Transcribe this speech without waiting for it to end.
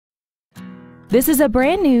This is a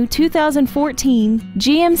brand new 2014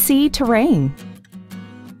 GMC Terrain.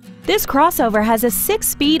 This crossover has a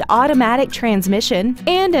 6-speed automatic transmission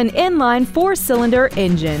and an inline 4-cylinder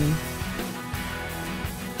engine.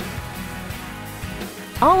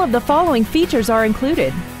 All of the following features are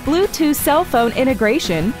included: Bluetooth cell phone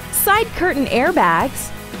integration, side curtain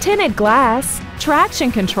airbags, tinted glass, traction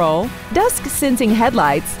control, dusk sensing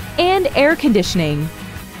headlights, and air conditioning.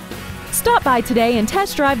 Stop by today and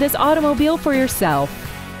test drive this automobile for yourself.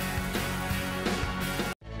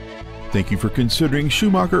 Thank you for considering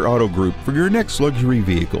Schumacher Auto Group for your next luxury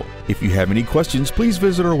vehicle. If you have any questions, please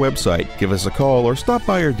visit our website, give us a call, or stop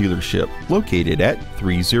by our dealership located at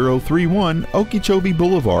 3031 Okeechobee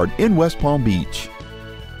Boulevard in West Palm Beach.